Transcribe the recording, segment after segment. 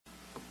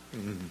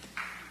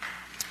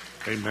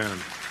Amen.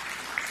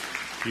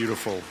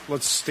 Beautiful.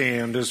 Let's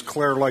stand as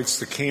Claire lights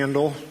the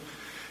candle.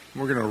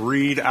 We're going to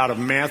read out of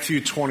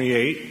Matthew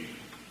 28.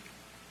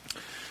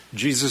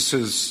 Jesus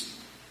is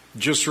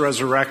just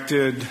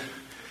resurrected.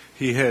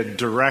 He had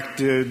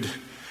directed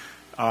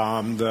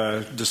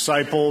the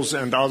disciples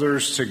and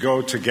others to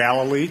go to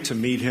Galilee to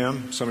meet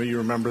him. Some of you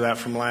remember that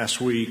from last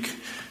week.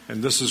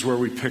 And this is where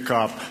we pick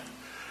up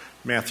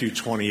Matthew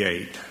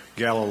 28,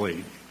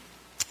 Galilee,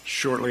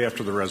 shortly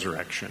after the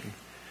resurrection.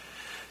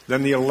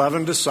 Then the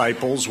 11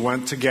 disciples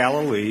went to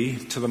Galilee,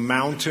 to the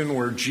mountain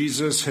where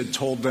Jesus had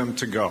told them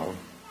to go.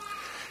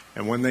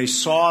 And when they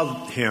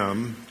saw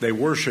him, they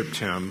worshipped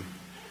him,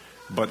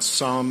 but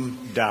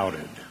some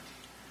doubted.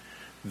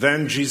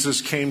 Then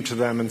Jesus came to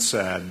them and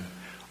said,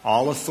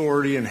 "All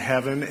authority in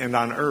heaven and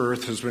on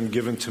earth has been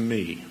given to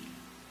me.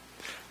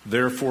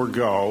 Therefore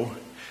go,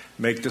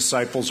 make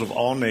disciples of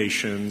all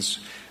nations,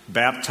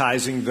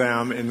 baptizing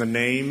them in the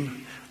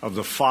name of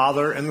the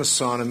Father and the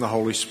Son and the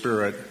Holy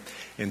Spirit,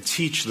 and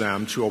teach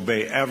them to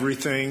obey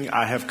everything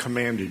I have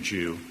commanded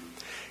you.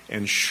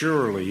 And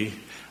surely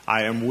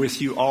I am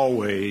with you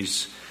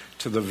always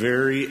to the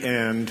very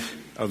end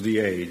of the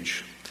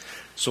age."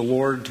 So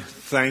Lord,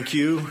 thank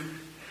you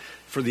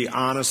for the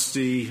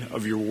honesty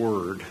of your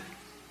word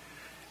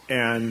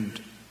and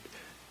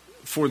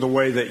for the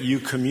way that you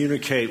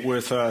communicate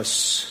with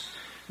us,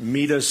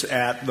 meet us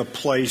at the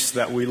place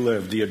that we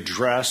live, the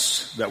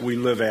address that we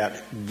live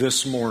at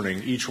this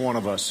morning, each one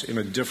of us in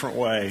a different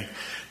way.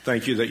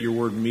 Thank you that your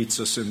word meets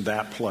us in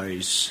that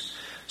place.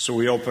 So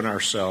we open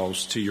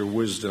ourselves to your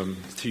wisdom,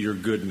 to your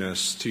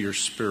goodness, to your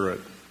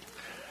spirit.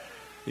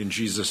 In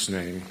Jesus'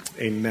 name,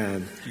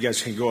 amen. You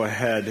guys can go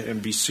ahead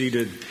and be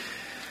seated.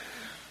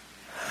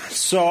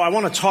 So I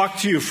want to talk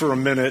to you for a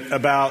minute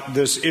about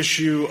this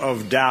issue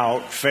of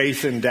doubt.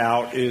 Faith and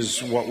doubt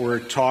is what we're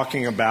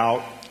talking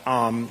about.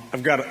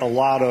 I've got a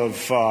lot of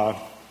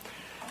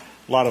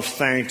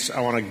thanks I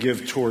want to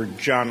give toward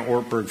John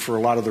Ortberg for a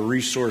lot of the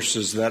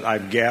resources that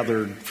I've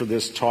gathered for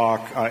this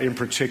talk. In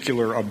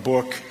particular, a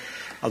book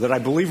that I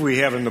believe we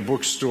have in the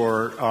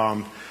bookstore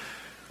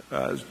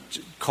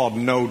called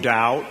No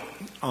Doubt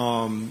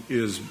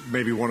is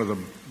maybe one of the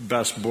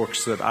best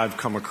books that I've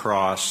come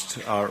across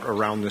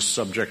around this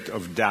subject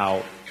of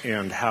doubt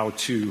and how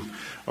to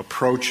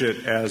approach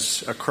it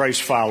as a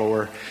Christ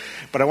follower.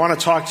 But I want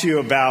to talk to you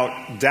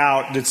about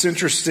doubt. It's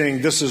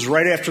interesting. This is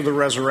right after the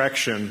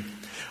resurrection.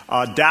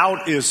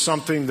 Doubt is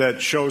something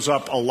that shows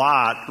up a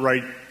lot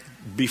right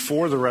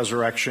before the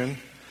resurrection,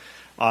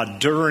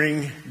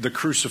 during the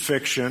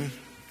crucifixion,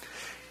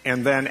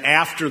 and then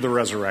after the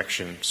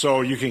resurrection.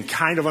 So you can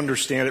kind of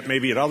understand it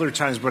maybe at other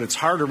times, but it's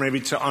harder maybe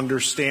to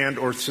understand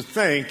or to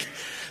think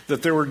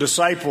that there were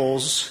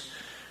disciples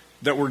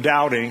that were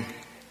doubting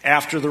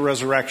after the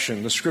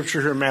resurrection. The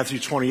scripture here in Matthew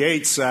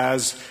 28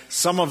 says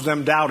some of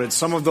them doubted.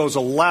 Some of those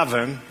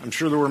 11, I'm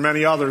sure there were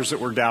many others that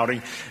were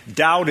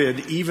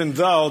doubted even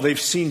though they've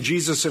seen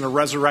Jesus in a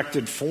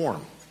resurrected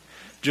form.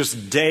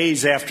 Just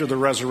days after the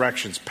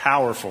resurrection. It's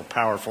powerful,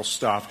 powerful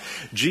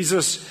stuff.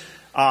 Jesus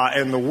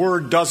and the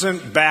word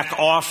doesn't back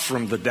off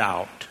from the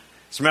doubt.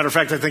 As a matter of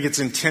fact, I think it's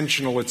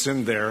intentional. It's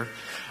in there.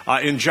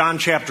 In John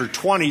chapter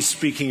 20,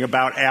 speaking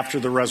about after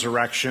the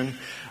resurrection,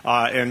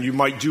 and you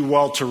might do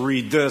well to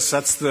read this.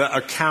 That's the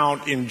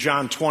account in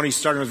John 20,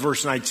 starting with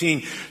verse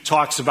 19,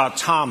 talks about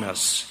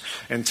Thomas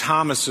and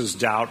Thomas's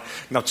doubt.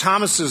 Now,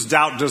 Thomas's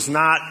doubt does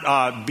not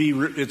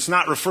it's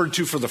not referred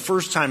to for the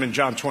first time in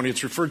John 20.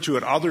 It's referred to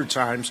at other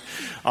times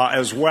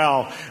as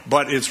well,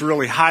 but it's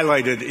really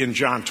highlighted in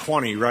John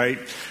 20, right?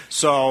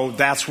 So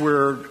that's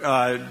where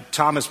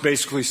Thomas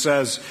basically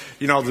says,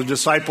 the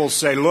disciples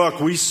say,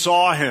 "Look, we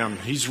saw him.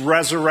 He's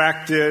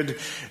resurrected."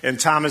 And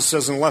Thomas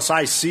says, "Unless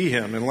I see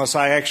him, unless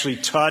I actually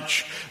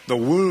touch the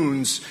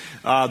wounds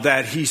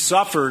that he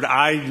suffered,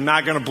 I'm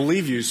not going to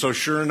believe you." So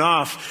sure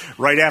enough,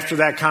 right after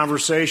that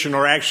conversation,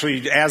 or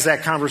actually as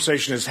that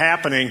conversation is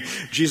happening,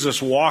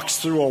 Jesus walks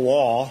through a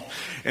wall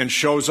and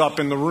shows up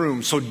in the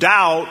room. So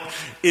doubt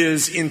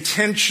is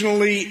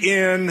intentionally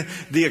in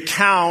the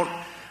account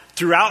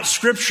throughout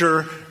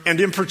Scripture,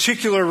 and in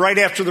particular right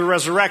after the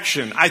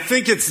resurrection. I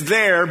think it's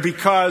there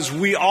because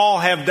we all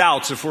have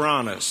doubts, if we're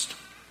honest.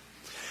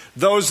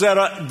 Those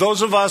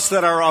of us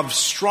that are of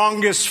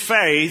strongest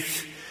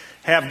faith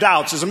have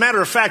doubts. As a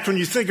matter of fact, when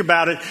you think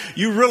about it,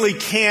 you really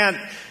can't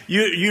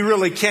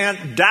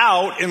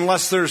doubt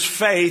unless there's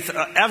faith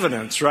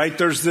evidence, right?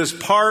 There's this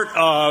part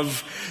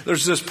of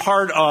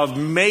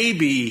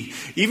maybe,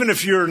 even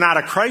if you're not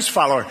a Christ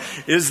follower,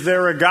 is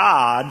there a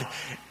God?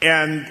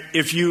 And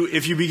if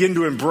you begin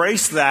to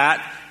embrace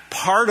that,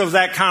 part of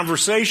that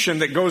conversation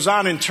that goes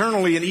on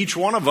internally in each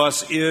one of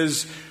us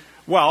is,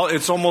 well,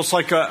 it's almost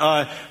like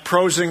a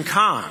pros and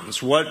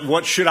cons.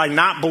 What should I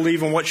not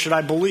believe and what should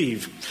I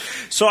believe?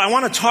 So I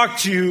want to talk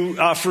to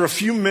you for a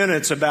few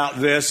minutes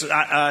about this.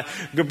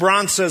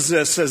 Gibran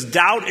says,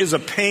 doubt is a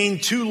pain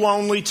too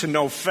lonely to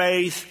know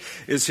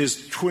faith is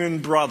his twin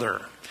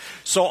brother.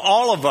 So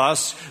all of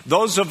us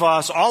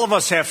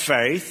have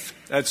faith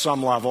at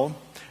some level.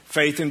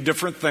 faith in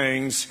different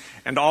things,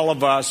 and all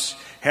of us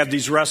have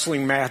these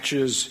wrestling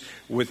matches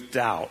with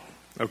doubt,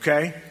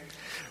 okay?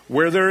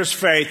 Where there is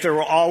faith, there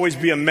will always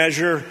be a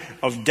measure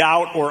of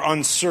doubt or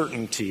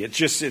uncertainty.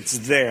 It's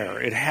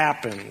there. It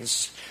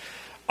happens.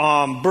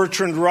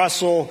 Bertrand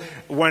Russell,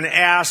 when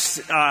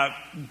asked,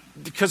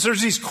 because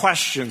there's these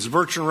questions.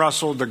 Bertrand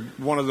Russell,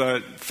 one of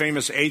the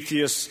famous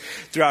atheists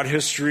throughout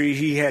history,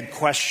 he had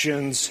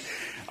questions.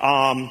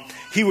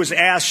 He was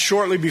asked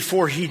shortly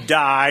before he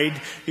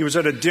died. He was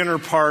at a dinner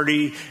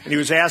party, and he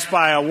was asked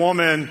by a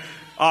woman,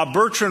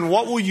 Bertrand,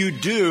 what will you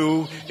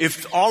do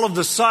if all of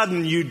a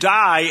sudden you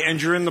die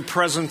and you're in the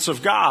presence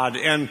of God?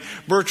 And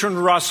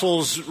Bertrand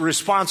Russell's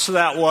response to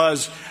that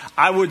was,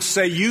 I would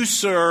say you,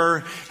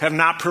 sir, have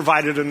not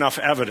provided enough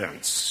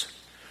evidence.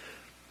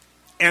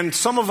 And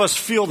some of us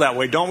feel that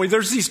way, don't we?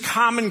 There's these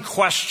common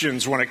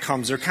questions when it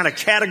comes. They're kind of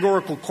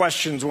categorical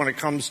questions when it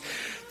comes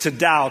to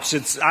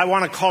doubts. I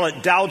want to call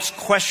it doubts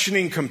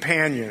questioning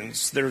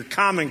companions. They're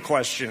common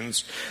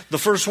questions. The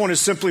first one is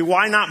simply,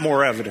 why not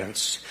more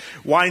evidence?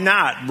 Why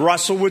not?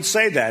 Russell would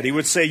say that. He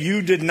would say,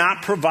 you did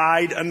not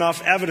provide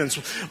enough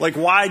evidence. Like,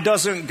 why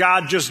doesn't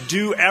God just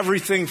do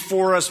everything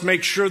for us,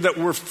 make sure that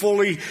we're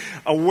fully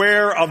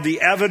aware of the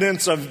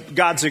evidence of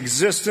God's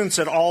existence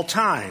at all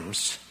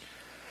times?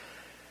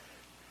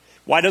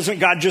 Why doesn't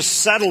God just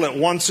settle it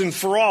once and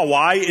for all?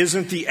 Why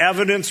isn't the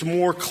evidence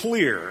more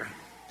clear?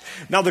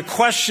 Now, the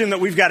question that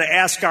we've got to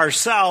ask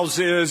ourselves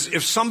is,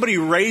 if somebody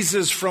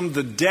raises from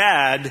the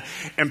dead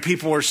and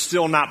people are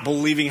still not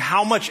believing,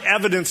 how much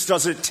evidence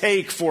does it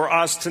take for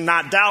us to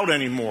not doubt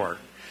anymore?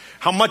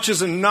 How much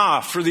is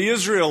enough? For the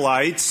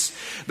Israelites,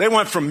 they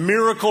went from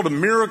miracle to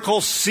miracle.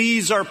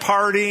 Seas are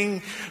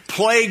parting.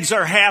 Plagues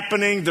are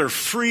happening. They're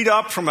freed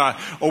up from an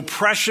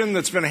oppression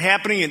that's been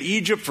happening in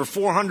Egypt for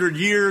 400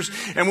 years.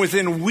 And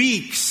within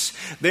weeks,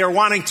 they are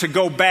wanting to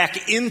go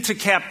back into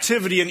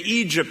captivity in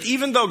Egypt,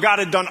 even though God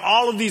had done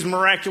all of these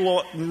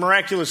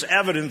miraculous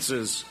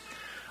evidences.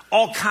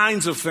 All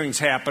kinds of things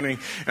happening.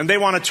 And they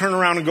want to turn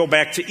around and go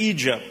back to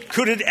Egypt.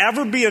 Could it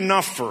ever be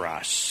enough for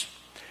us?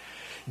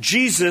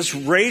 Jesus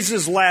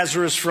raises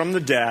Lazarus from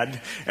the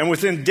dead, and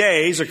within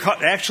days,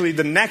 actually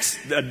the next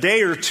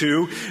day or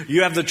two,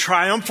 you have the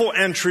triumphal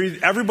entry.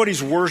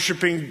 Everybody's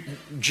worshiping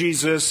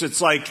Jesus.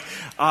 It's like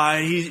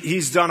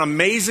he's done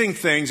amazing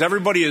things.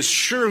 Everybody is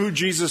sure who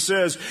Jesus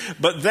is.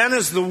 But then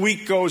as the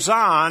week goes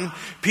on,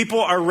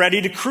 people are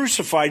ready to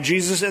crucify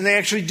Jesus, and they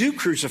actually do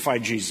crucify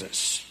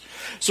Jesus.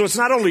 So it's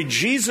not only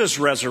Jesus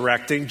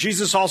resurrecting,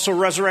 Jesus also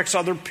resurrects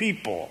other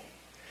people.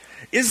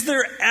 Would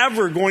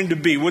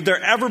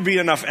there ever be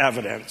enough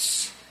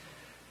evidence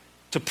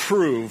to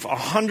prove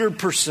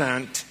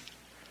 100%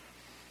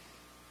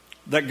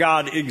 that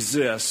God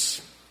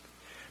exists?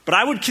 But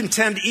I would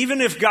contend,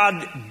 even if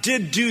God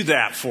did do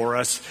that for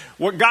us,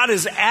 what God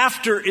is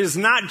after is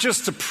not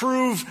just to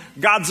prove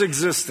God's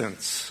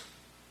existence.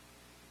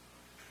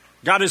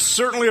 God is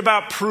certainly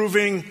about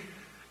proving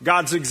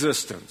God's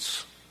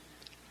existence.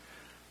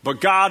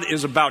 But God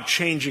is about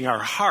changing our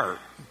heart.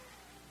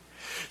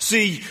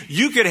 See,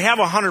 you could have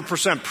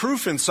 100%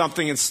 proof in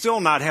something and still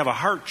not have a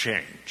heart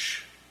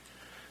change.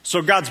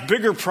 So God's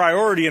bigger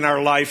priority in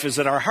our life is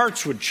that our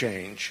hearts would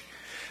change.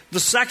 The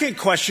second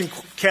question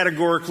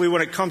categorically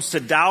when it comes to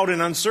doubt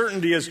and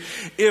uncertainty is,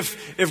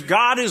 if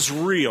God is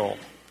real,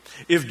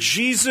 if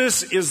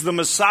Jesus is the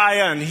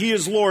Messiah and He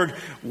is Lord,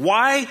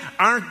 why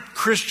aren't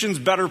Christians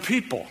better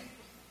people?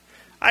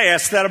 I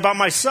ask that about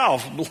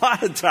myself a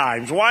lot of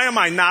times. Why am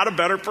I not a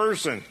better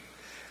person?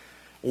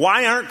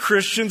 Why aren't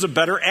Christians a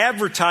better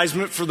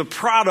advertisement for the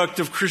product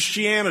of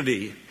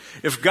Christianity?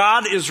 If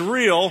God is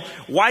real,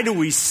 why do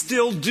we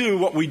still do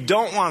what we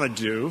don't want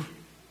to do?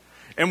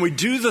 And we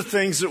do the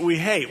things that we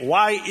hate.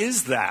 Why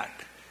is that?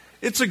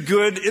 It's a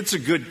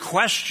good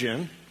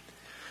question.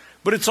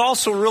 But it's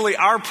also really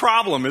our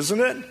problem,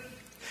 isn't it?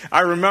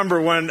 I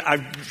remember when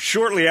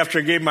shortly after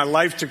I gave my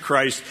life to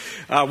Christ,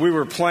 we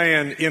were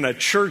playing in a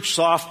church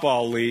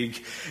softball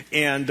league,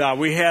 and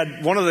we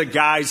had one of the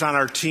guys on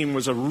our team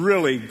was a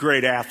really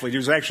great athlete. He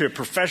was actually a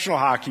professional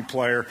hockey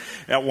player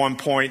at one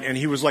point, and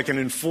he was like an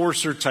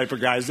enforcer type of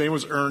guy. His name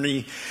was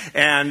Ernie,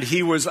 and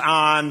he was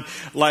on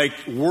like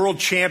world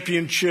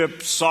championship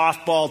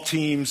softball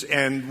teams,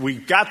 and we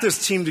got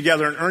this team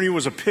together, and Ernie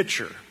was a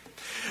pitcher.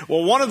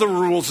 Well, one of the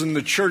rules in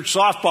the church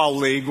softball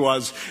league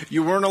was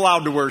you weren't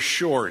allowed to wear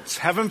shorts.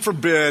 Heaven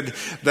forbid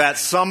that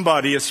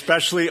somebody,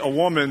 especially a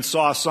woman,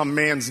 saw some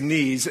man's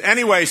knees.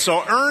 Anyway,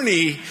 so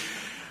Ernie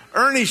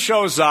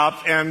shows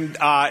up, and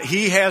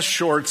he has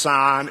shorts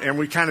on, and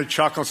we kind of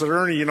chuckle and said,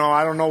 Ernie,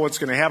 I don't know what's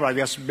going to happen. I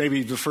guess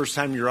maybe the first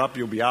time you're up,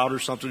 you'll be out or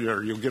something,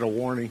 or you'll get a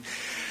warning.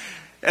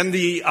 And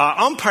the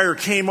umpire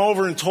came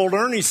over and told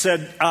Ernie,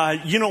 said,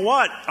 you know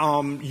what?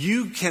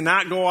 You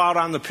cannot go out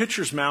on the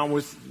pitcher's mound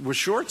with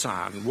shorts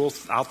on.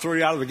 I'll throw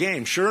you out of the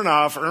game. Sure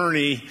enough,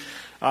 Ernie,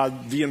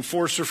 the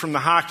enforcer from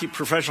the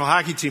professional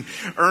hockey team,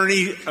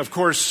 Ernie, of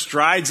course,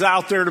 strides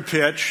out there to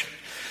pitch.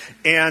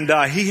 And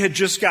he had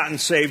just gotten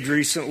saved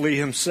recently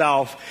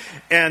himself.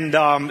 And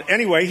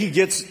anyway, he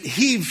gets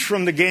heaved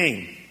from the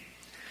game.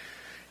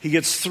 He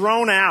gets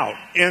thrown out,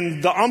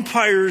 and the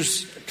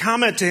umpire's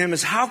comment to him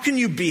is, how can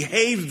you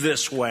behave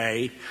this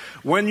way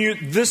when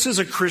this is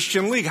a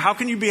Christian league? How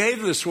can you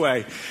behave this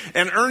way?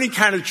 And Ernie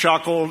kind of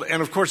chuckled,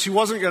 and of course he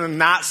wasn't going to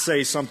not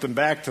say something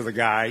back to the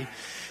guy.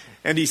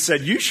 And he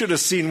said, you should have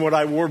seen what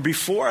I wore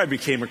before I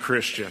became a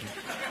Christian.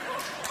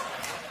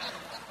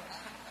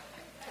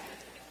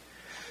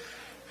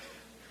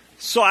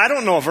 So I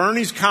don't know if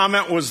Ernie's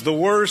comment was the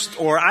worst,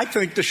 or I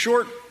think the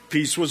short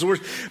piece was the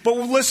worst. But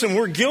listen,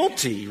 we're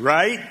guilty,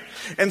 right?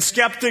 And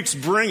skeptics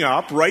bring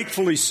up,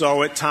 rightfully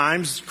so at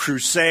times,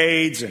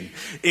 crusades and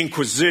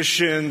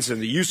inquisitions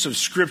and the use of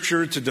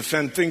Scripture to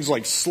defend things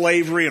like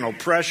slavery and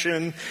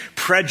oppression,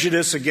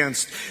 prejudice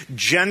against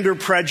gender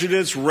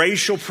prejudice,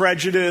 racial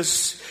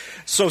prejudice,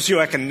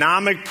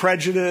 socioeconomic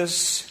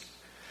prejudice.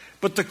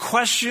 But the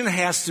question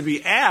has to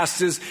be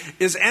asked is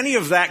any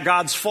of that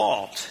God's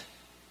fault?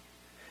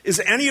 Is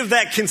any of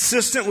that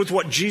consistent with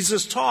what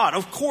Jesus taught?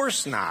 Of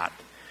course not.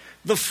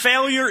 The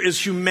failure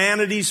is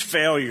humanity's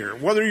failure.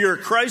 Whether you're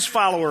a Christ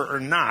follower or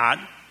not,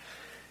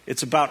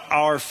 it's about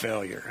our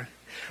failure.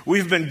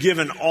 We've been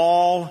given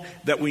all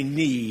that we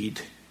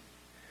need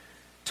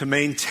to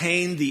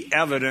maintain the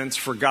evidence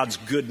for God's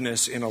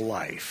goodness in a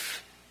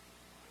life.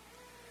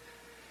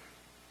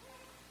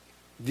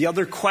 The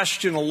other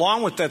question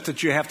along with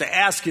that you have to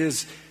ask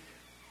is,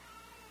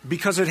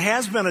 because it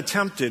has been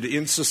attempted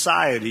in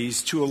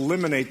societies to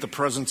eliminate the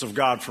presence of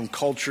God from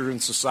culture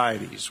and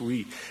societies.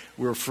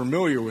 We're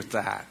familiar with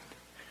that.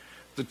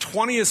 The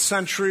 20th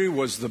century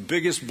was the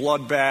biggest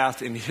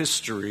bloodbath in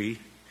history,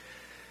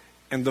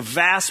 and the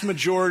vast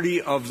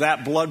majority of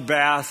that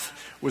bloodbath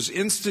was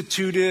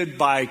instituted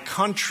by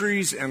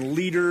countries and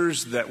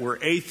leaders that were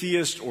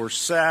atheist or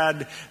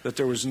said that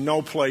there was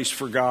no place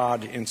for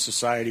God in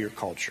society or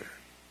culture.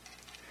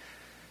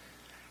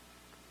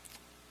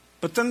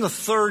 But then the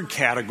third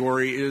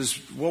category is,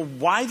 well,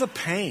 why the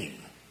pain?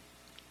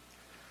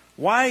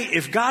 Why,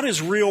 if God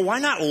is real, why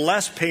not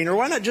less pain? Or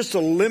why not just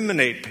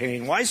eliminate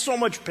pain? Why so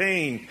much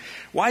pain?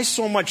 Why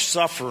so much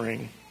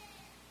suffering?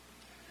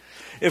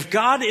 If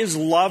God is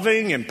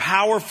loving and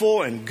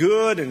powerful and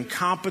good and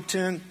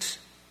competent,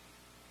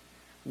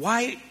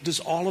 why does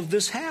all of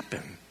this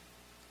happen?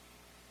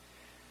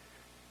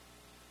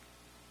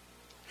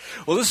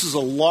 Well, this is a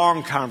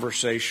long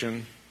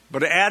conversation,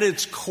 but at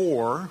its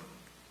core,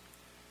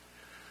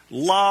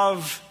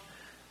 love,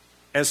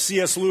 as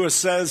C.S. Lewis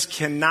says,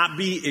 cannot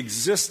be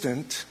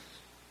existent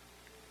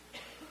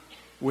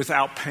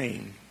without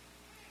pain.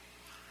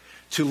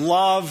 To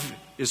love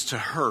is to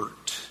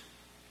hurt.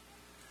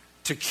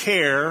 To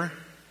care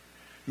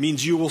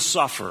means you will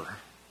suffer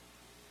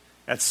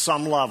at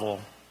some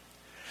level.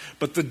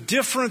 But the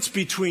difference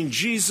between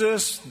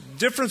Jesus,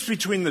 difference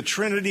between the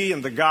Trinity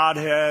and the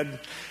Godhead,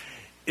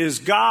 is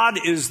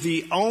God is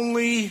the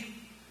only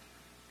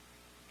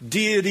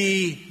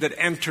deity that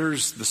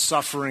enters the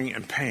suffering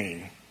and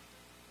pain.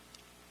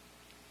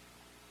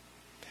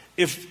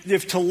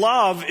 If to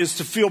love is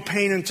to feel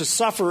pain and to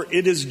suffer,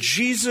 it is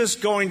Jesus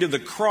going to the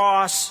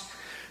cross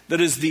that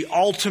is the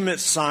ultimate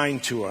sign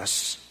to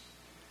us,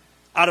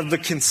 out of the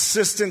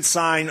consistent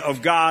sign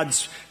of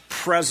God's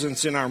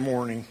presence in our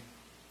mourning.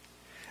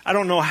 I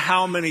don't know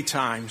how many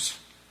times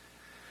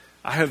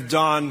I have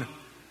done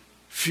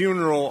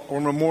funeral or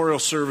memorial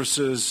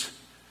services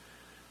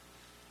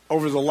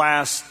over the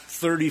last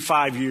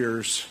 35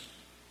 years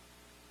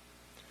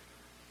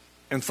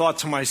and thought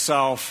to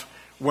myself,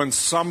 when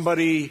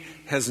somebody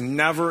has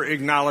never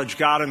acknowledged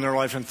God in their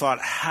life and thought,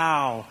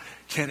 how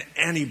can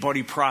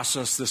anybody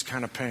process this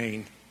kind of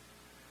pain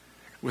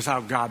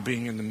without God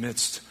being in the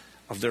midst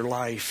of their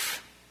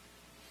life?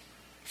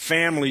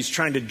 Families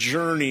trying to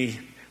journey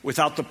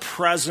without the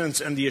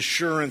presence and the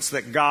assurance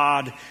that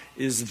God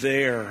is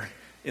there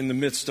in the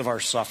midst of our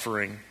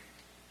suffering.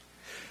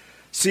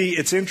 See,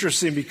 it's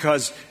interesting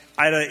because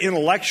at an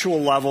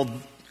intellectual level,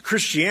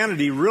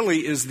 Christianity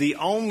really is the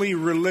only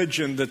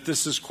religion that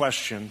this is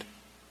questioned.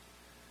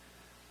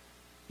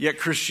 Yet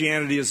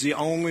Christianity is the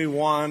only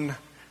one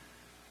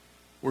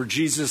where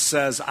Jesus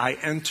says, I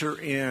enter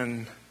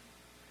in.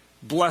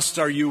 Blessed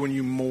are you when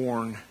you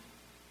mourn.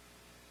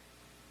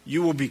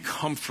 You will be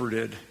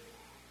comforted.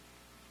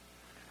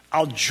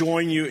 I'll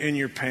join you in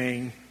your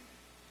pain.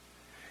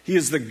 He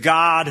is the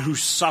God who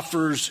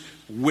suffers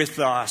with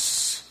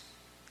us.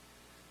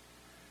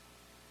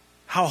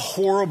 How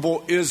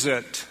horrible is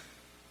it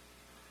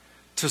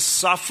to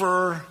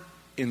suffer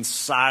in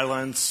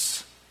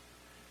silence,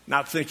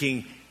 not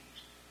thinking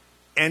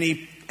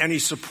any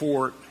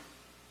support,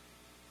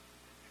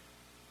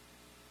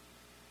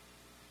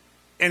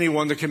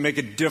 anyone that can make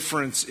a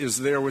difference is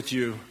there with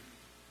you.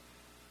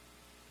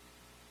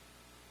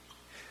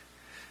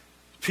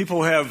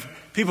 People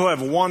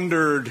have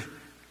wondered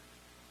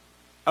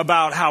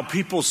about how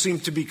people seem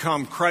to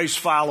become Christ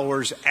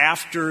followers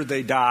after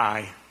they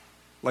die.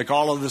 Like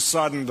all of a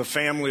sudden the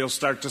family will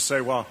start to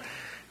say, well,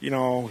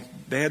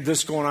 they had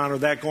this going on or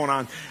that going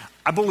on.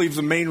 I believe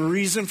the main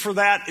reason for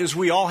that is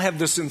we all have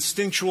this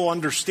instinctual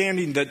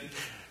understanding that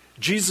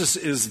Jesus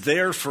is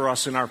there for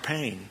us in our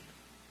pain.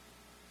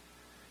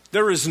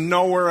 There is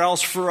nowhere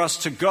else for us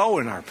to go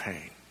in our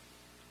pain.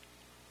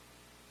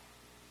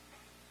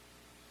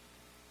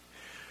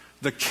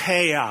 The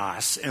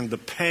chaos and the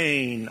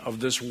pain of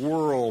this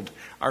world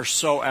are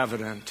so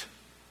evident.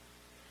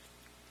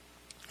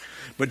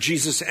 But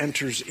Jesus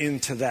enters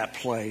into that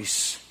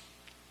place.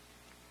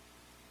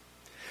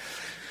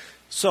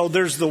 So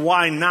there's the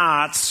why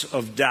nots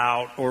of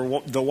doubt,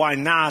 or the why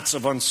nots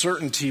of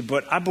uncertainty,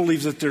 but I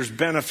believe that there's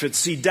benefits.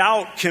 See,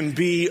 doubt can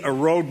be a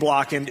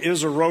roadblock and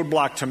is a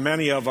roadblock to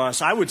many of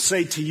us. I would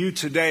say to you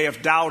today,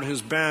 if doubt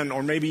has been,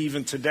 or maybe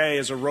even today,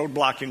 is a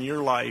roadblock in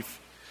your life,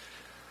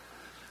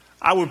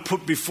 I would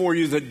put before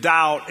you the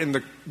doubt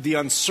and the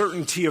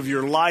uncertainty of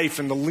your life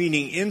and the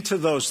leaning into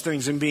those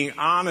things and being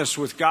honest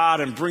with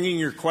God and bringing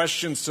your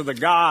questions to the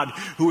God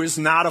who is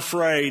not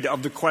afraid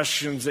of the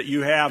questions that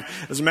you have.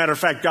 As a matter of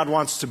fact, God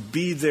wants to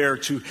be there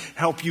to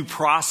help you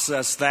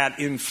process that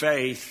in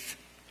faith.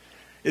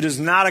 It is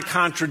not a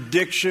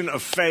contradiction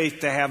of faith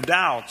to have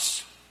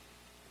doubts.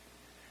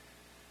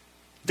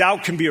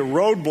 Doubt can be a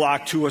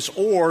roadblock to us,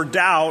 or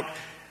doubt,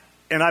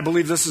 and I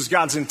believe this is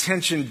God's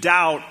intention,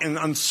 doubt and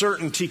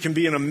uncertainty can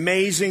be an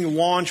amazing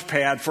launch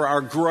pad for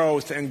our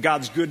growth and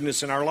God's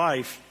goodness in our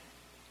life.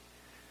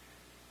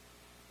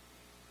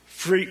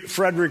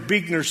 Frederick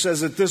Buechner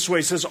says it this way.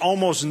 He says,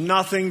 almost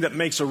nothing that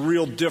makes a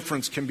real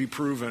difference can be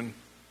proven.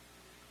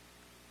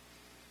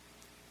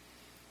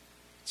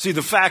 See,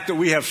 the fact that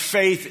we have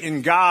faith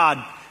in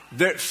God,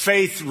 that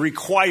faith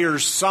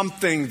requires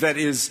something that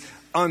is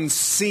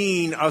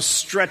unseen, us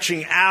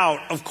stretching out.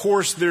 Of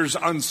course, there's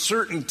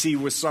uncertainty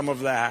with some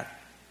of that.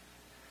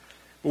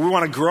 But we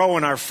want to grow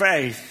in our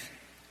faith.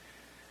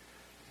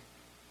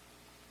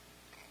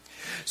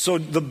 So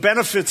the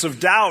benefits of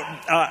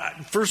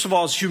doubt, first of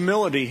all, is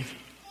humility.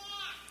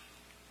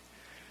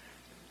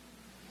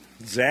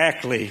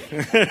 Exactly.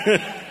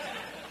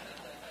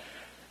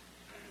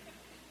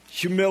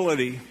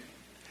 Humility.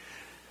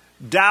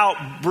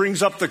 Doubt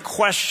brings up the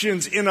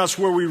questions in us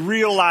where we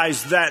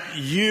realize that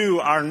you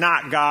are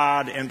not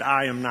God and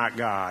I am not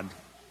God.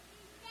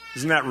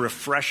 Isn't that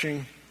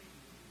refreshing?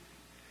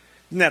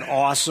 Isn't that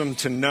awesome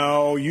to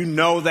know? You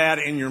know that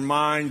in your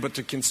mind, but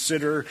to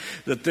consider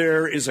that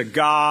there is a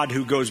God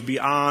who goes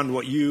beyond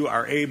what you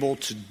are able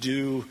to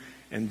do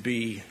and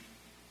be.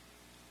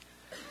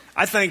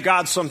 I thank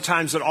God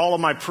sometimes that all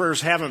of my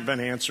prayers haven't been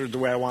answered the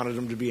way I wanted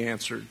them to be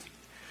answered.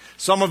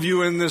 Some of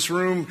you in this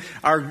room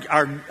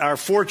are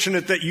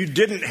fortunate that you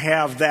didn't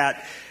have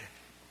that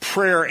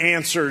prayer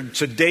answered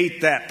to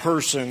date that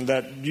person,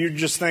 that you're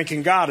just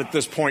thanking God at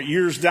this point,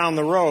 years down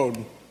the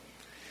road.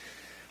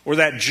 Or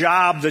that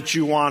job that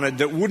you wanted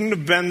that wouldn't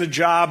have been the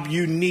job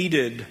you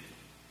needed.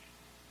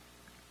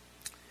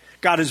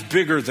 God is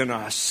bigger than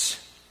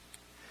us.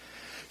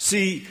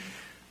 See,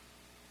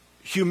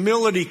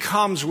 humility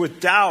comes with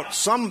doubt.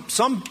 Some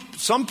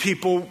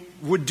people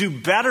would do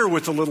better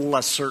with a little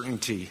less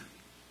certainty.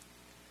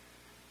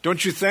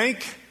 Don't you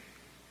think?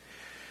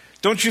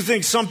 Don't you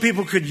think some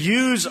people could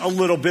use a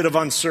little bit of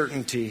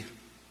uncertainty?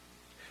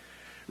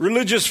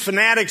 Religious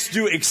fanatics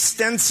do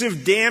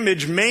extensive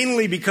damage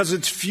mainly because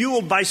it's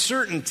fueled by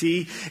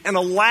certainty and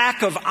a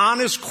lack of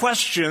honest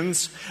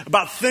questions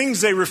about things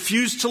they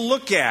refuse to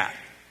look at.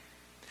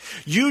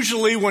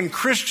 Usually when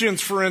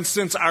Christians, for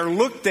instance, are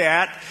looked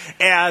at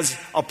as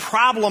a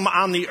problem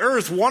on the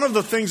earth, one of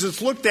the things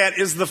that's looked at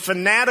is the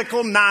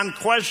fanatical,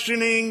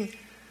 non-questioning,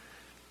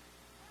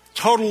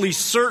 totally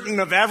certain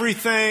of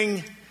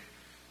everything,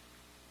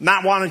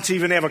 not wanting to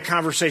even have a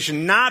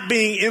conversation, not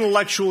being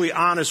intellectually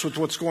honest with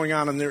what's going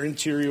on in their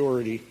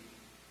interiority.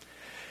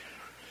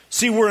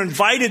 See, we're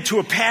invited to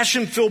a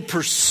passion-filled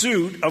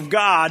pursuit of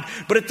God,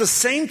 but at the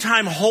same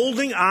time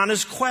holding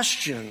honest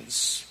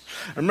questions.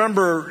 I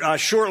remember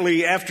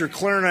shortly after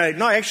Claire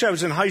and I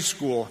was in high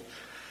school.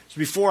 It was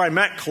before I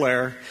met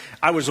Claire.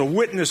 I was a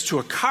witness to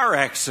a car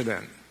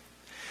accident.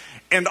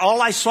 And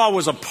all I saw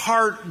was a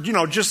part,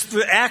 just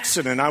the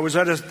accident. I was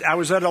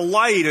at a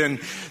light and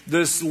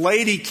this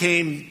lady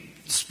came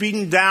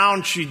speeding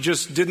down. She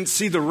just didn't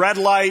see the red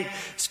light.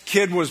 This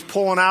kid was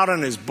pulling out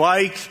on his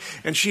bike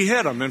and she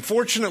hit him. And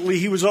fortunately,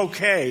 he was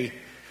okay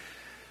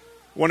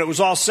when it was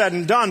all said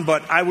and done.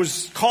 But I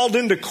was called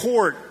into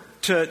court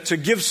to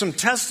give some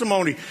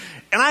testimony.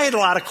 And I had a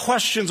lot of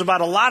questions about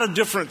a lot of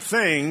different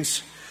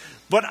things,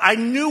 but I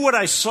knew what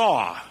I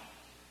saw.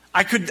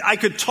 I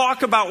could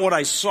talk about what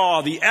I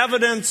saw, the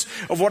evidence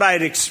of what I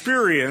had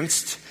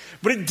experienced,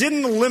 but it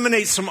didn't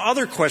eliminate some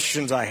other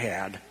questions I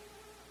had.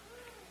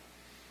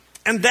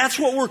 And that's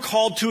what we're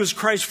called to as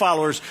Christ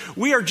followers.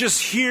 We are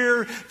just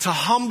here to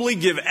humbly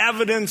give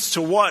evidence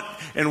to what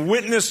and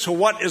witness to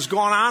what has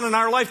gone on in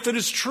our life that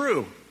is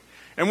true.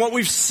 And what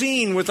we've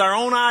seen with our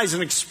own eyes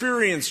and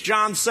experienced.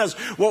 John says,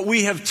 what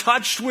we have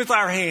touched with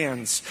our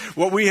hands,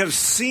 what we have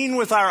seen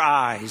with our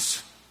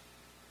eyes.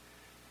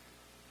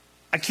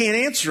 I can't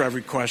answer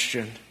every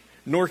question,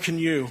 nor can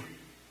you.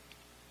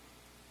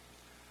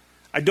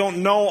 I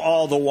don't know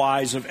all the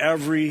whys of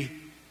every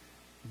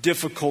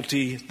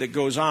difficulty that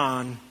goes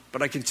on,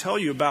 but I can tell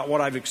you about what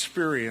I've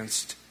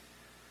experienced.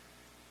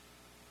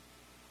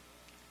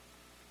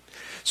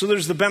 So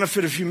there's the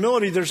benefit of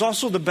humility. There's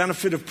also the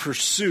benefit of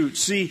pursuit.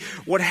 See,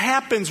 what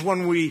happens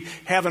when we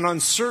have an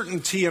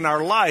uncertainty in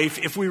our life,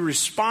 if we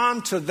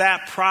respond to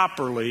that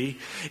properly,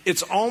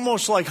 it's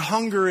almost like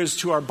hunger is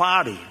to our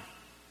body.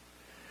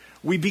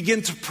 We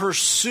begin to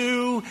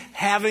pursue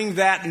having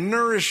that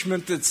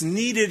nourishment that's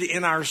needed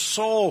in our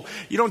soul.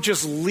 You don't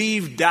just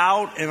leave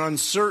doubt and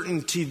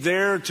uncertainty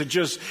there to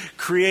just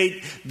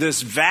create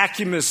this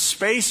vacuumous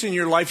space in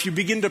your life. You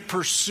begin to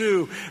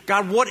pursue,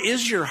 God, what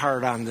is your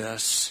heart on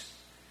this?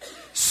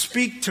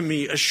 Speak to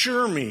me,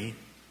 assure me.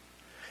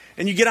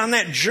 And you get on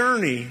that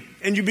journey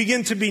and you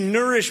begin to be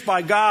nourished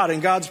by God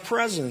and God's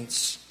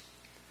presence.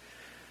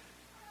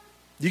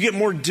 You get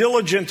more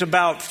diligent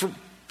about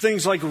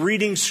things like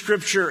reading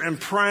Scripture and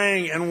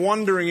praying and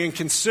wondering and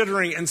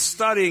considering and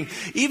studying,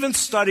 even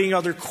studying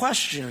other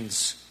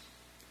questions.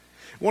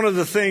 One of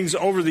the things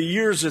over the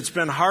years that's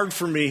been hard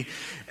for me,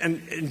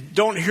 and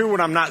don't hear what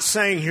I'm not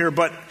saying here,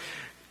 but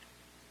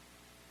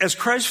as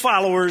Christ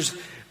followers,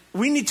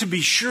 we need to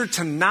be sure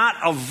to not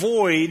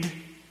avoid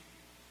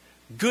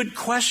good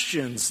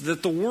questions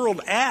that the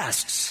world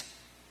asks.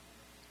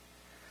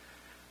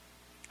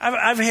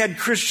 I've had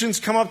Christians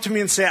come up to me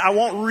and say, I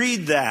won't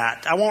read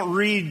that. I won't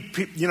read,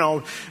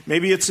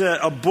 maybe it's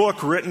a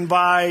book written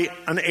by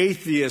an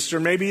atheist, or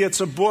maybe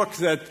it's a book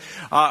that,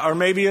 or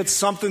maybe it's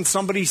something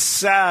somebody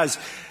says.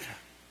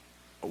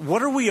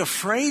 What are we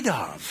afraid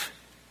of?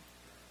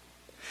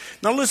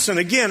 Now listen,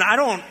 again, I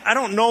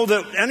don't know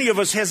that any of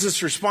us has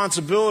this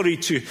responsibility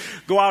to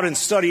go out and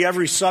study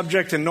every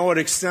subject and know it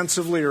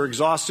extensively or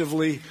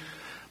exhaustively.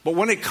 But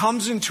when it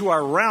comes into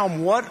our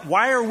realm,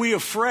 why are we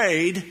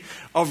afraid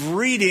of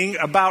reading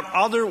about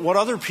what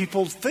other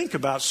people think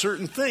about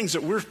certain things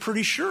that we're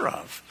pretty sure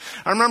of?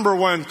 I remember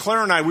when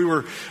Claire and we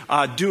were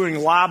doing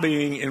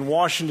lobbying in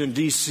Washington,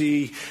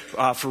 D.C.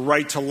 For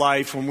Right to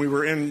Life when we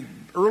were in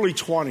early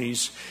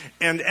 20s.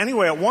 And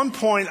anyway, at one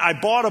point I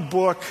bought a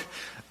book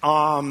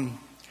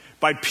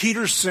by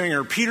Peter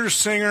Singer. Peter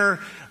Singer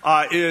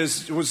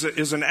is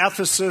an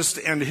ethicist,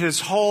 and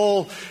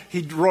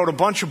he wrote a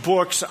bunch of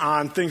books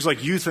on things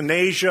like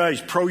euthanasia.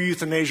 He's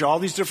pro-euthanasia, all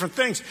these different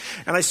things.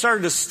 And I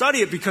started to study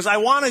it because I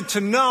wanted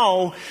to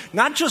know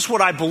not just what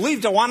I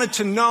believed, I wanted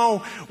to know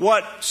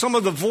what some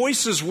of the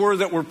voices were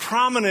that were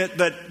prominent,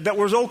 that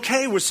was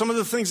okay with some of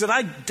the things that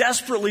I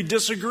desperately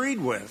disagreed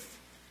with.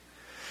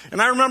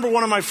 And I remember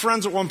one of my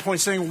friends at one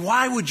point saying,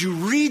 "Why would you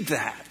read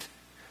that?"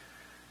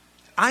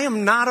 I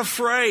am not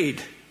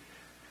afraid.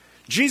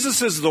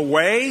 Jesus is the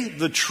way,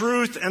 the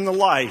truth, and the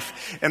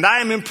life. And I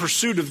am in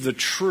pursuit of the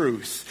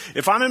truth.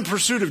 If I'm in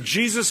pursuit of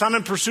Jesus, I'm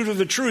in pursuit of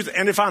the truth.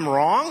 And if I'm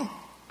wrong,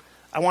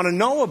 I want to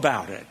know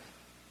about it.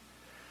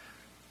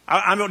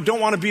 I don't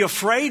want to be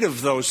afraid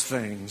of those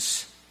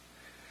things.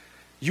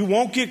 You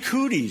won't get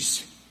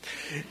cooties.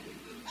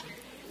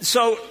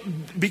 So,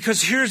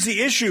 because here's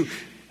the issue.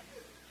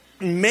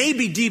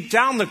 Maybe deep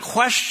down the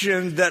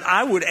question that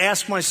I would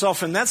ask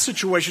myself in that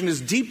situation is,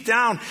 deep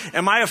down,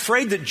 am I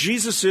afraid that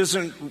Jesus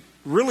isn't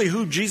really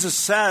who Jesus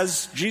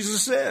says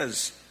Jesus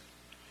is?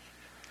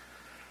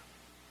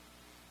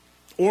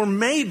 Or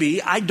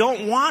maybe I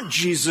don't want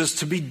Jesus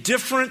to be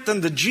different than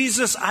the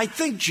Jesus I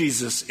think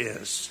Jesus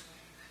is.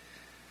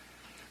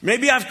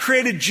 Maybe I've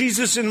created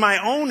Jesus in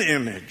my own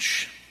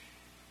image.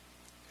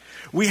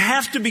 We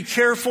have to be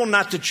careful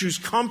not to choose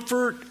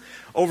comfort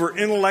over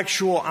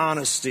intellectual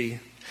honesty.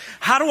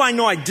 How do I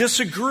know I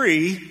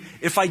disagree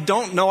if I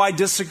don't know I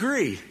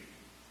disagree?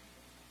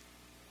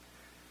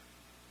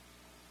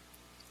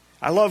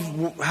 I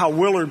love how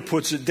Willard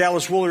puts it.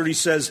 Dallas Willard, he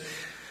says,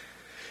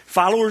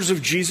 followers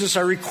of Jesus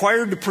are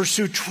required to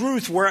pursue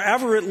truth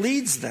wherever it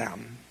leads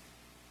them.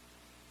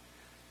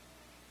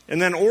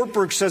 And then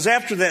Ortberg says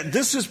after that,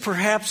 this is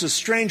perhaps a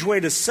strange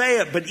way to say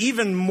it, but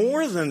even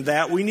more than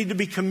that, we need to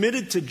be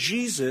committed to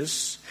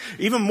Jesus.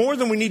 Even more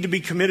than we need to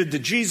be committed to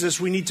Jesus,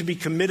 we need to be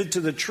committed to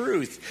the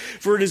truth.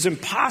 For it is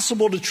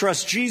impossible to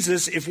trust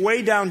Jesus if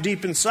way down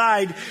deep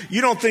inside,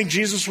 you don't think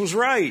Jesus was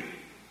right.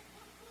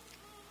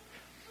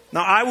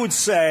 Now, I would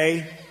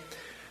say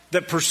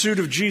that pursuit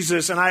of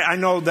Jesus, and I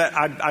know that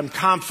I'm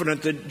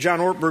confident that John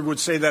Ortberg would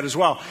say that as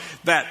well,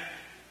 that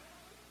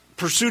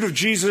pursuit of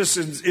Jesus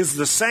is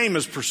the same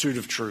as pursuit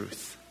of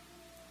truth.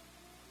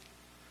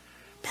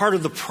 Part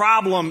of the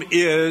problem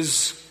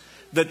is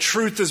that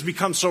truth has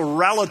become so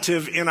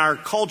relative in our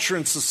culture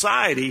and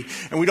society,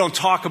 and we don't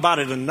talk about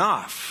it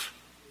enough.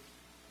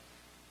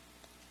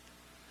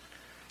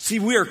 See,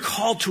 we are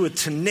called to a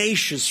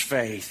tenacious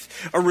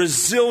faith, a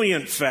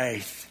resilient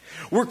faith.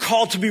 We're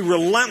called to be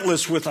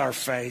relentless with our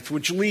faith,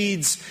 which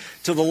leads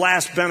to the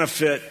last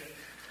benefit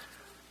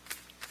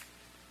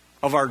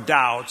of our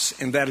doubts,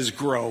 and that is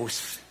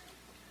growth.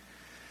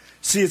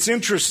 See, it's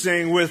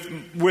interesting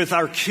with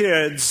our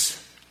kids.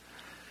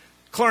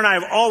 Claire and I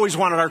have always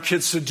wanted our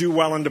kids to do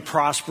well and to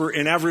prosper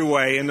in every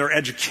way, in their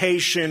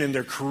education, in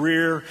their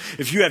career.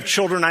 If you have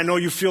children, I know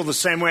you feel the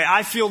same way.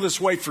 I feel this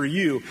way for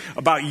you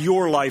about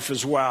your life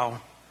as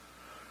well.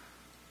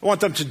 I want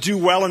them to do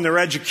well in their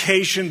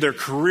education, their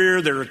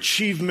career, their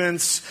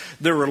achievements,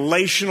 their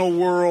relational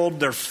world,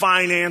 their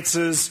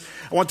finances.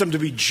 I want them to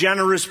be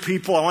generous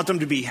people. I want them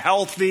to be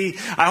healthy.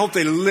 I hope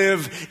they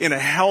live in a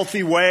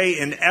healthy way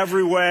in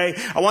every way.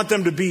 I want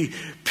them to be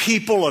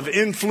people of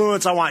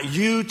influence. I want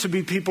you to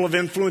be people of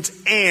influence.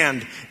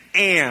 And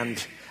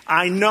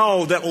I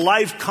know that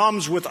life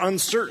comes with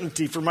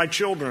uncertainty for my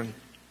children.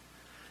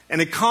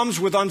 And it comes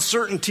with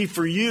uncertainty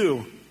for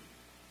you.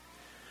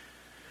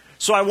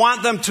 So I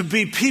want them to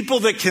be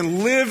people that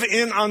can live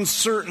in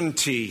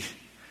uncertainty,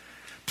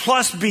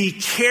 plus be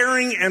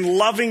caring and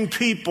loving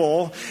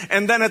people,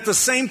 and then at the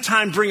same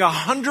time bring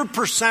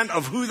 100%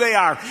 of who they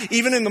are,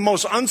 even in the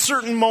most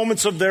uncertain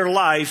moments of their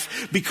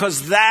life,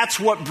 because that's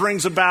what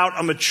brings about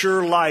a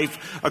mature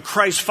life, a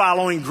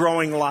Christ-following,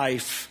 growing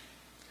life.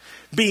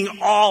 Being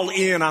all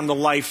in on the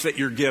life that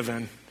you're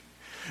given.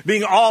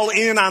 Being all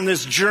in on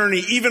this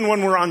journey, even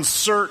when we're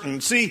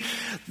uncertain. See,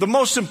 the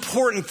most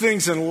important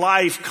things in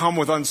life come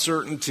with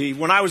uncertainty.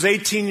 When I was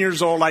 18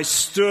 years old, I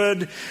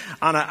stood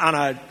on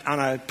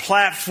a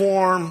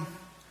platform,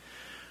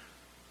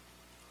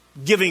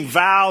 giving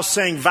vows,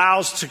 saying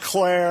vows to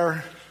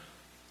Claire.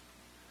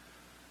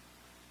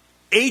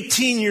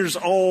 18 years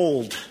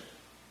old.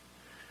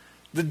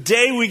 The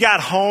day we got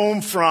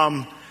home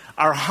from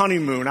our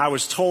honeymoon, I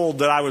was told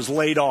that I was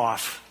laid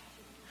off.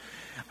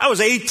 I was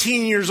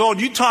 18 years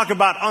old. You talk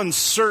about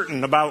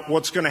uncertain about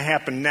what's going to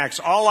happen next.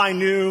 All I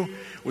knew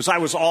was I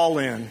was all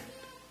in.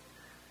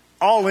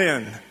 All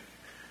in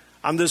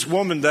on this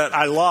woman that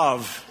I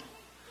love.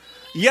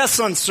 Yes,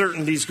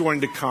 uncertainty is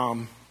going to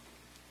come.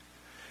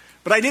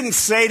 But I didn't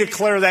say to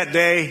Claire that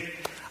day,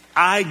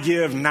 I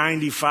give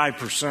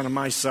 95% of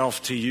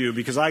myself to you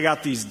because I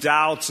got these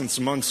doubts and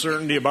some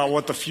uncertainty about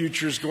what the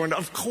future is going to.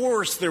 Of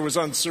course there was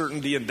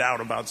uncertainty and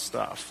doubt about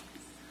stuff.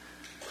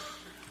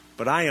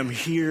 But I am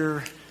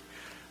here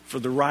for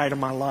the ride of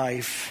my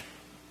life.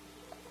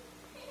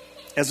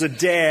 As a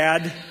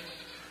dad,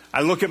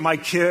 I look at my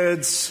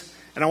kids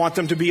and I want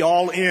them to be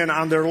all in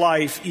on their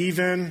life,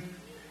 even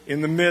in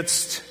the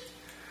midst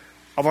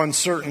of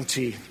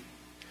uncertainty.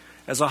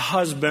 As a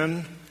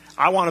husband,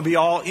 I want to be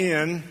all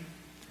in,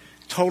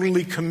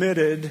 totally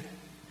committed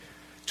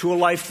to a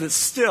life that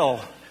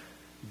still,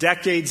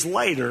 decades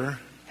later,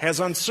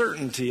 has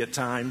uncertainty at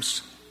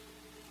times.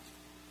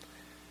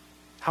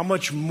 How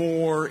much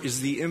more is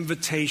the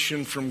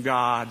invitation from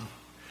God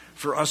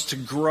for us to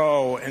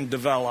grow and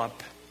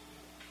develop?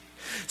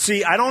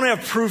 See, I don't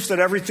have proof that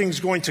everything's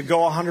going to go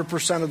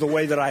 100% of the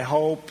way that I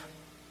hope,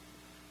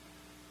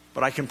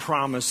 but I can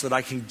promise that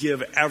I can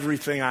give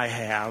everything I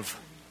have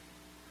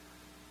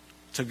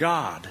to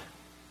God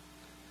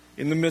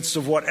in the midst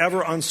of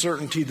whatever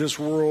uncertainty this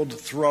world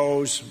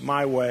throws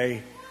my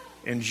way,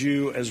 and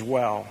you as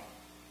well.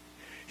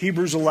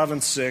 Hebrews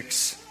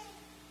 11:6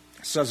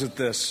 says it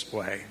this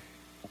way.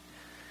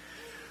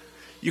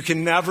 You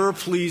can never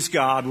please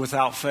God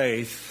without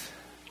faith,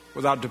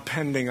 without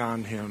depending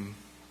on Him.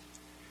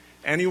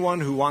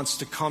 Anyone who wants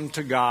to come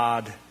to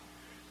God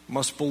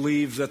must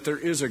believe that there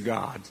is a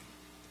God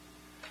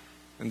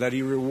and that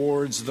He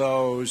rewards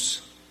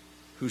those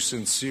who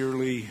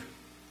sincerely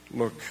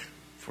look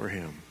for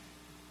Him.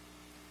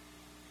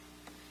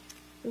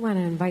 We want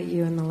to invite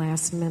you in the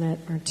last minute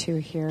or two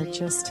here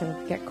just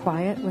to get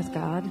quiet with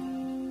God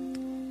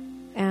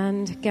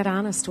and get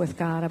honest with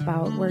God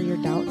about where your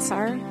doubts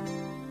are,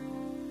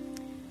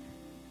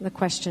 the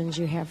questions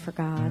you have for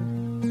God.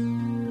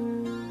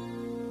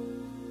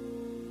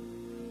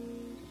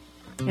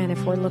 And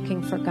if we're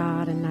looking for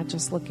God and not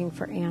just looking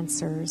for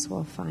answers,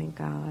 we'll find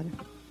God.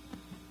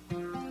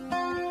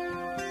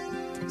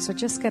 So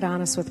just get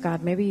honest with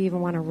God. Maybe you even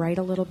want to write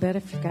a little bit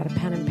if you've got a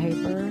pen and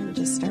paper and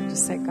just start to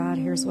say, God,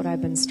 here's what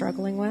I've been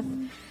struggling with.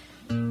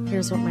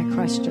 Here's what my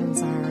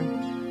questions are.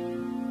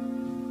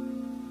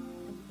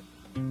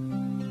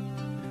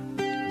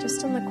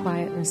 Just in the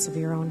quietness of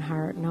your own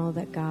heart, know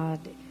that God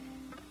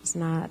is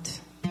not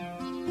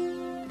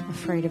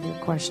afraid of your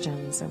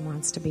questions and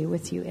wants to be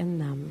with you in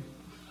them.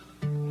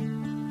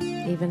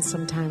 Even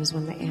sometimes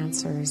when the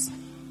answers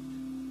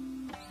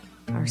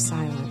are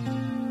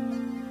silent.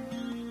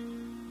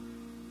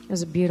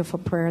 There's a beautiful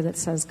prayer that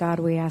says, God,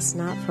 we ask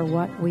not for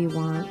what we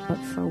want, but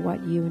for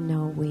what you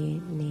know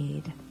we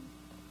need.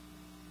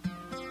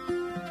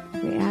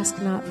 We ask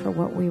not for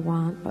what we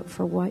want, but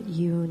for what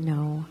you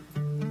know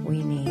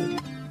we need.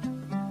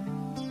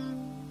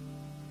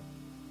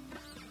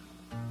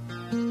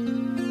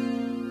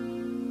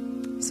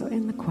 So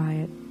in the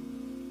quiet,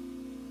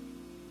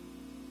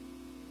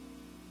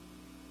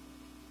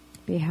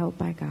 be held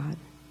by God.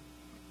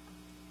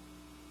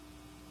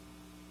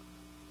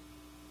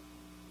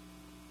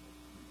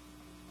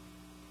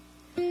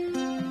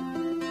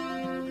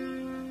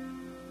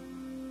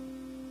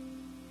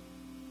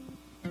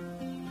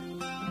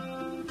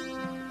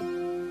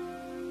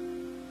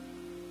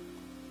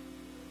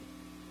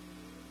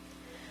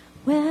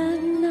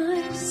 When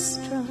I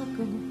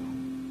struggle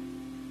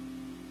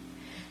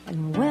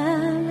and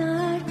when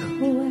I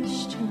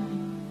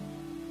question,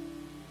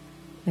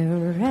 there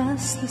are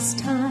restless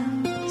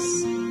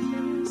times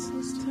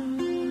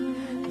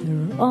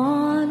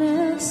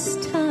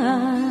honest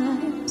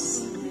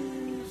times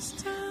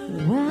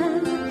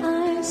when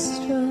I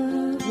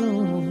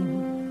struggle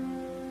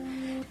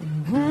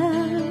and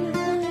when I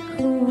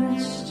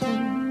question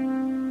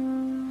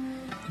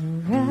the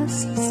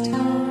restless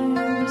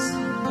times,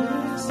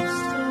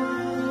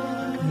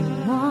 the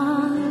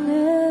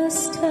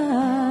honest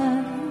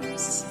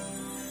times.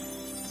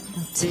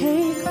 They'll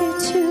take me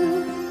to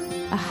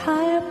a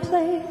higher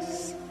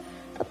place,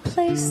 a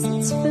place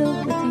that's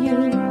filled with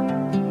you.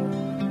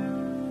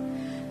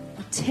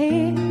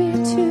 Take me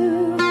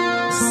to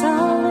a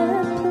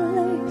solid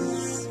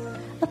place,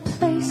 a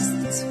place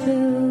that's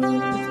filled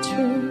with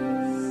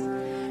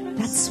truth.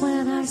 That's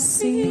when I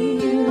see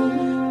you,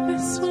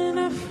 that's when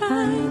I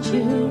find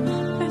you,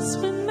 that's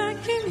when I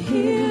can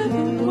hear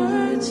the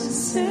words you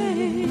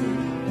say.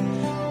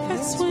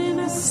 That's when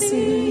I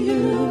see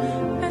you,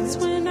 that's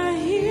when I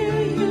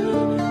hear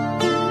you,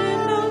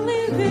 and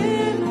only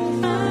then I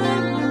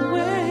find my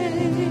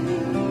way.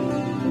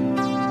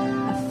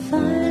 I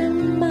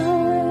find my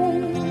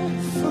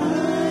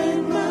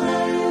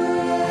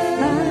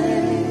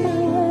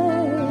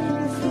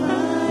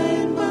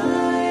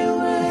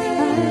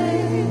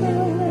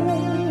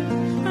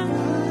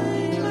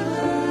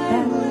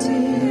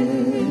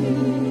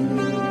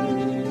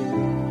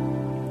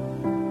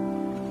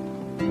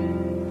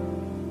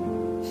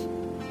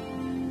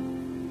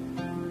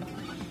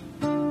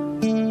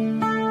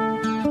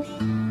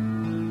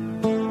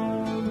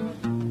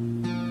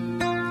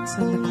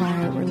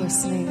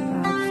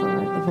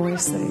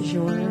that is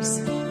yours.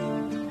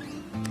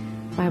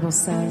 The Bible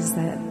says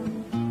that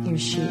your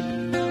sheep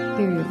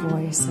hear your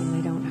voice and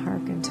they don't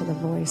hearken to the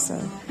voice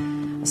of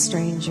a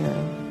stranger.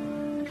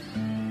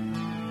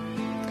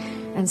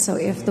 And so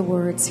if the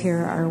words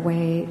here are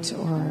wait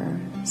or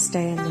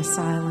stay in the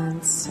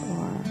silence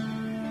or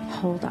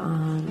hold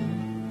on,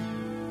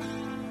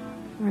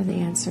 or the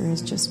answer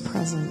is just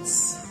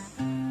presence,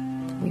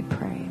 we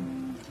pray.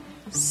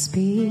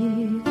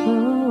 Speak,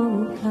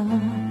 oh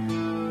God.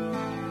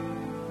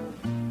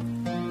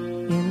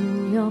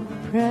 In your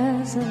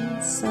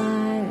presence I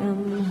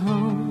am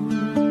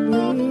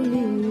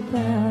humbly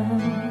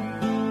bound.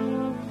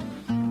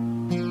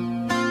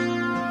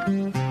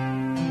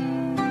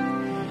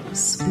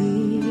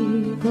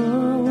 Speak,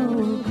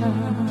 oh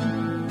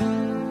God.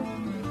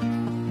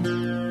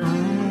 I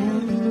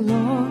am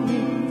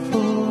longing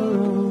for a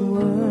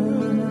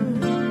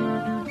word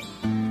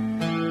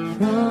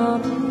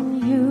from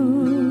you.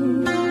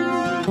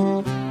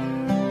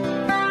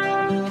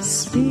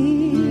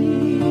 Speak.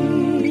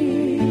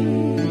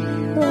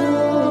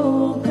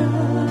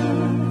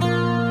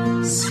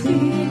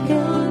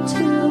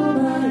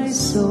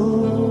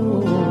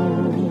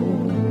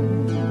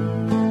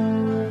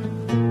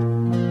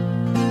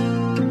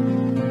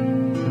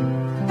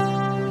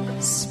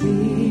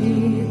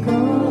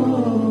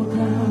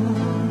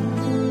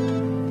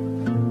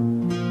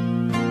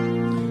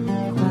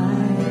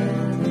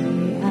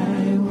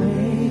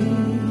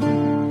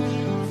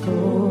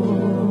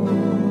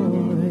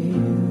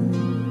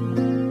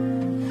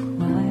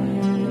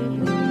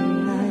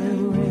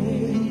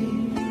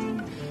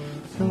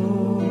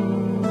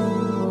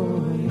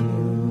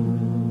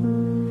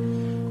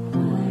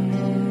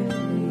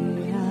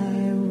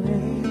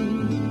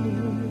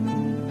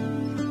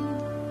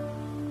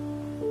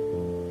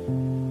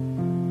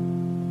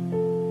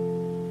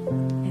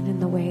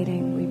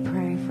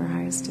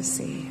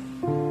 Say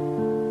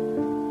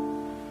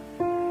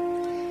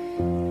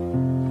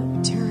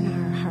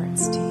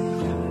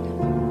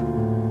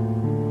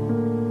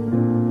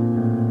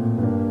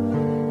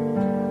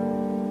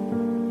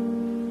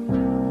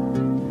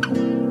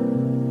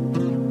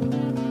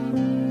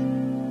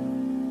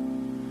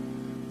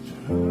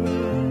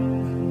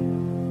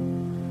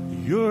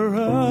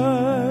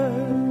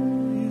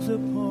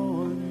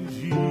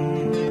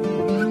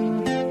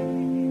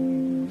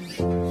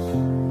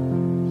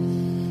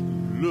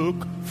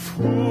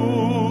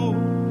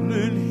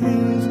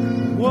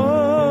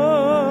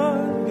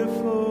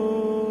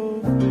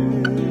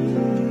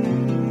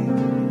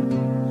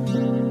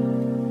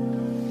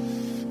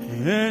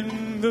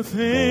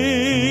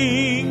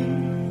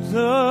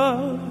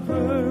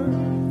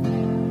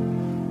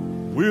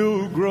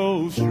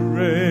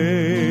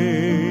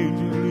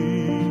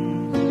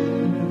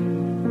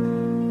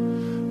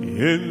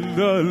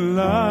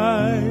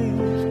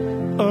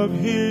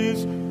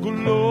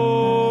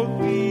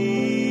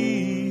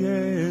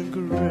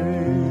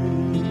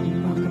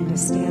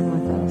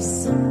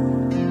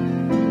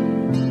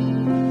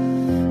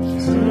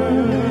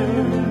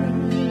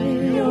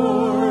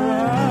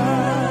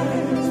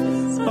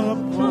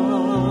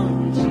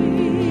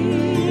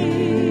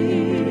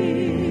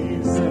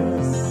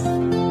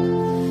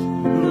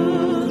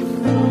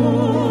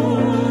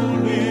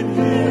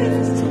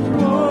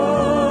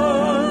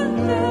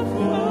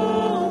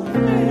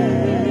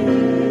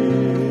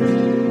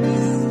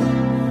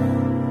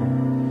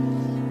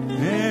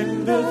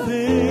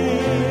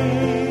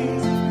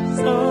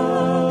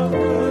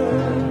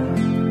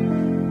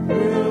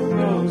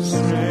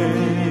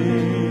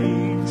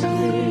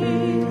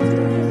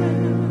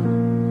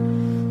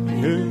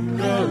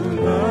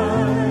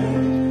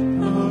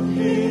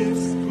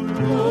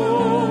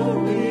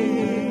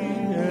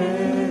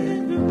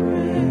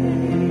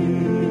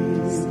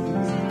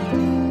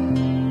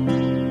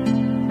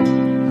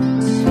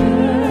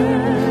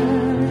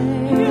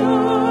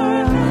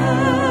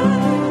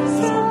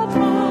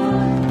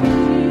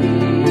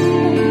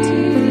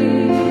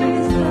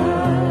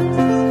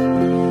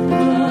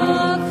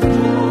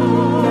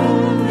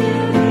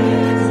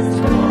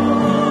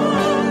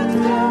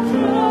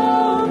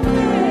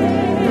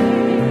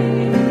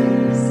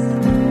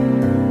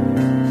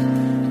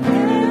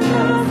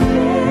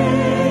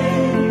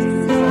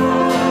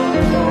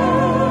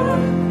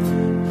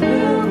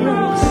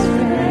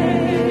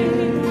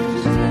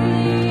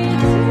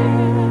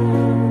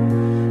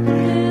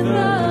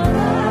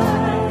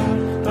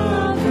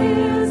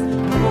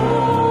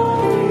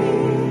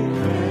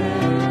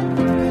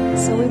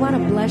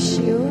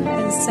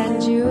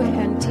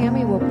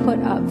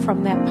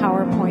from that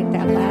PowerPoint,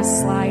 that last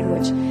slide,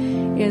 which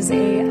is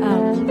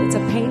it's a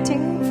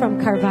painting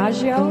from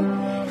Caravaggio,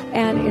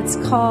 and it's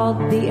called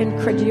The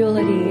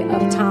Incredulity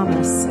of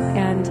Thomas.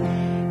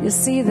 And you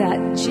see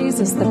that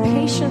Jesus, the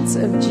patience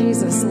of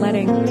Jesus,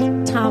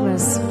 letting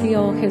Thomas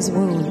feel his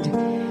wound.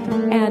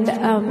 And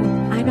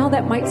I know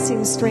that might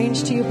seem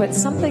strange to you, but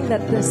something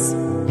that this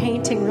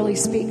painting really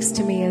speaks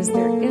to me is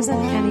there isn't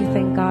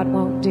anything God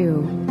won't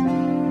do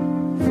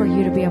for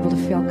you to be able to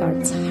feel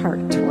God's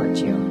heart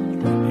towards you.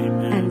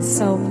 Amen. And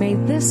so may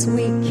this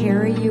week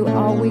carry you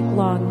all week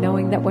long,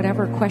 knowing that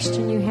whatever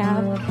question you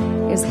have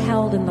is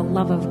held in the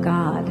love of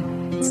God.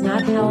 It's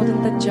not held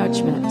in the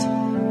judgment.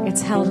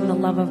 It's held in the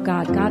love of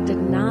God. God did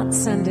not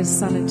send his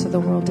Son into the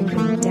world to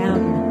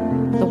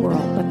condemn the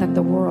world, but that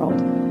the world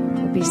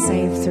would be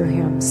saved through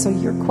him. So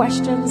your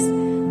questions,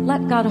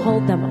 let God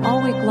hold them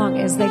all week long.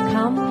 As they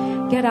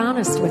come, get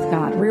honest with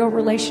God. Real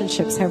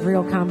relationships have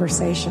real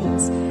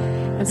conversations.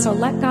 And so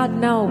let God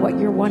know what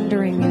your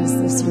wondering is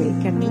this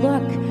week. And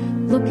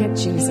look at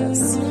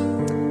Jesus.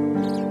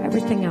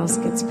 Everything else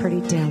gets pretty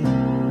dim.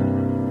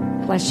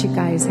 Bless you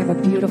guys. Have a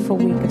beautiful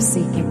week of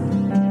seeking.